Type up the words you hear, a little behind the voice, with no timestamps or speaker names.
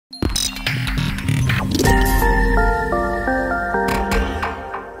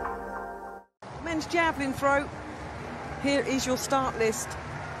javelin throw. Here is your start list.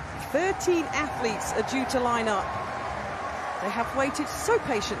 13 athletes are due to line up. They have waited so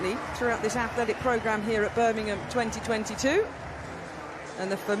patiently throughout this athletic program here at Birmingham 2022.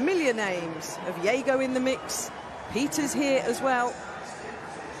 And the familiar names of Jago in the mix, Peters here as well.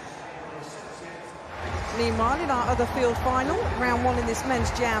 Meanwhile, in our other field final, round one in this men's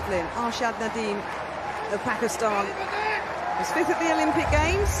javelin, Arshad Nadeem of Pakistan was 5th at the Olympic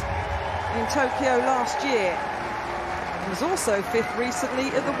Games in Tokyo last year. He was also 5th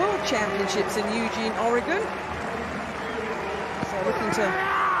recently at the World Championships in Eugene, Oregon. So looking to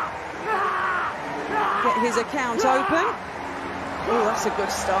get his account open. Oh, that's a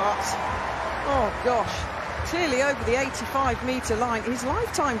good start. Oh, gosh. Clearly over the 85-metre line. His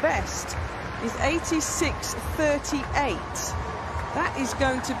lifetime best is 86.38. That is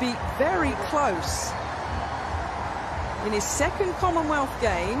going to be very close. In his second Commonwealth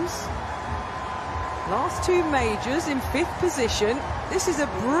Games, last two majors in 5th position. This is a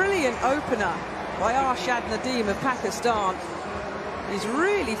brilliant opener by Arshad Nadeem of Pakistan. He's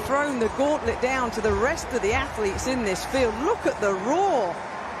really thrown the gauntlet down to the rest of the athletes in this field. Look at the roar.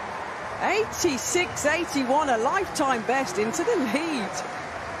 86.81, a lifetime best into the lead.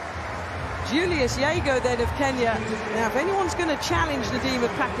 Julius Jago then of Kenya. Now, if anyone's going to challenge Nadeem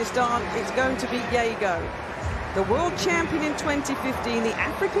of Pakistan, it's going to be Jago. The world champion in 2015, the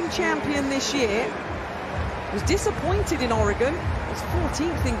African champion this year, was disappointed in Oregon. Was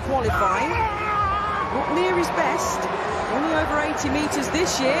 14th in qualifying. Not near his best. Only over 80 metres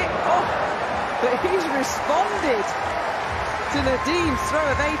this year. Oh, but he's responded to Nadeem's throw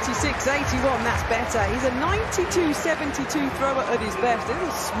of 86.81. That's better. He's a 92.72 thrower at his best. A little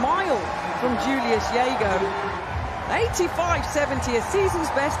smile from Julius Jago. 85.70, a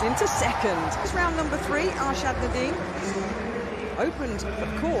season's best into second. It's round number 3, Arshad Nadeem. Opened,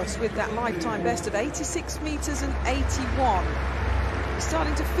 of course, with that lifetime best of 86 metres and 81. He's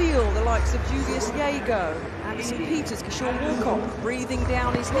starting to feel the likes of Julius Jago, Anderson Peters, Kishore Walcott breathing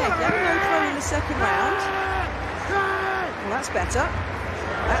down his neck. He had no throw in the second round. Well, that's better.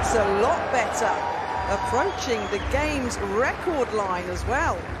 That's a lot better. Approaching the game's record line as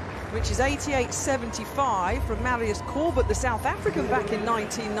well, which is 88.75 from Marius Corbett, the South African, back in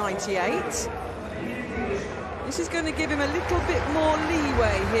 1998. This is going to give him a little bit more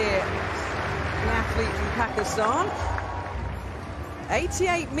leeway here, the athlete from Pakistan.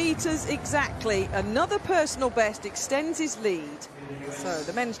 88 metres exactly. Another personal best extends his lead. So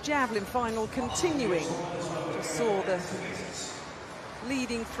the men's javelin final continuing. Just saw the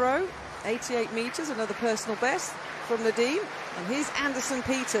leading throw. 88 metres, another personal best from Nadeem. And here's Anderson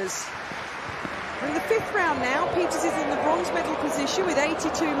Peters. We're in the 5th round now. Peters is in the bronze medal position with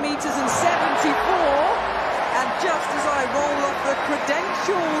 82 metres and 74. And just as I roll off the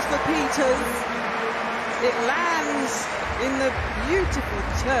credentials for Peters, it lands in the beautiful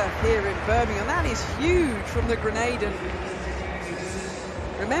turf here in Birmingham. That is huge from the Grenadan.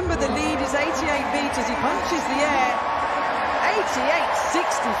 Remember, the lead is 88 metres. He punches the air.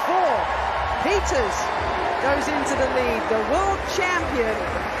 88.64. Peters goes into the lead. The world champion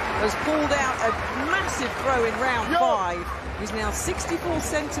has pulled out a massive throw in round 5. He's now 64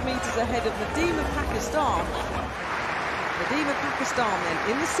 centimetres ahead of Nadeem of Pakistan. Nadeem of Pakistan then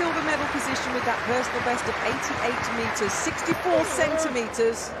in the silver medal position with that personal best of 88 metres, 64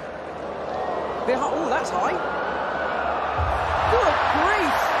 centimetres. Oh, that's high. Good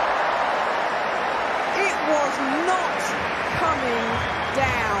grief. It was not coming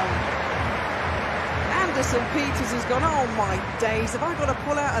down. Anderson Peters has gone, oh my days, have I got to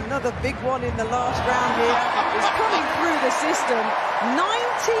pull out another big one in the last round here? It's coming through the system. 90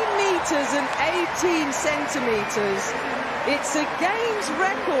 metres and 18 centimetres. It's a games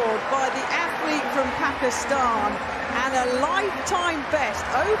record by the athlete from Pakistan and a lifetime best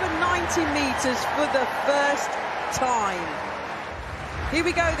over 90 metres for the first time. Here we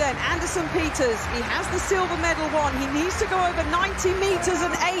go then, Anderson Peters. He has the silver medal won. He needs to go over 90 metres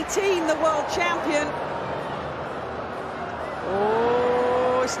and 18, the world champion.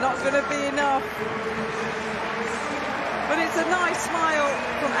 Oh, it's not going to be enough. But it's a nice smile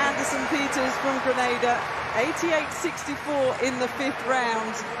from Anderson Peters from Grenada. 88.64 in the 5th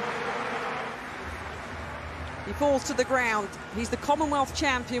round. He falls to the ground. He's the Commonwealth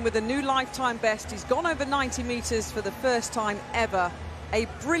champion with a new lifetime best. He's gone over 90 metres for the first time ever. A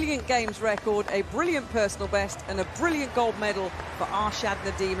brilliant games record, a brilliant personal best, and a brilliant gold medal for Arshad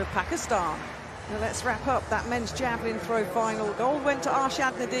Nadeem of Pakistan. Now let's wrap up that men's javelin throw final. Gold went to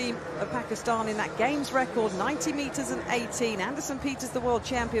Arshad Nadeem of Pakistan in that games record, 90 metres and 18. Anderson Peters, the world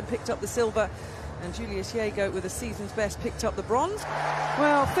champion, picked up the silver And Julius Yago, with the season's best, picked up the bronze.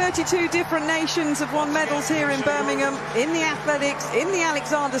 Well, 32 different nations have won medals here in Birmingham, in the athletics, in the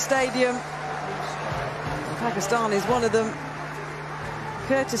Alexander Stadium. And Pakistan is one of them,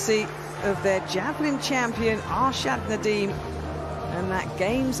 courtesy of their javelin champion, Arshad Nadeem. And that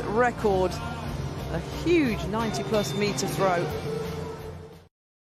games record, a huge 90-plus meter throw.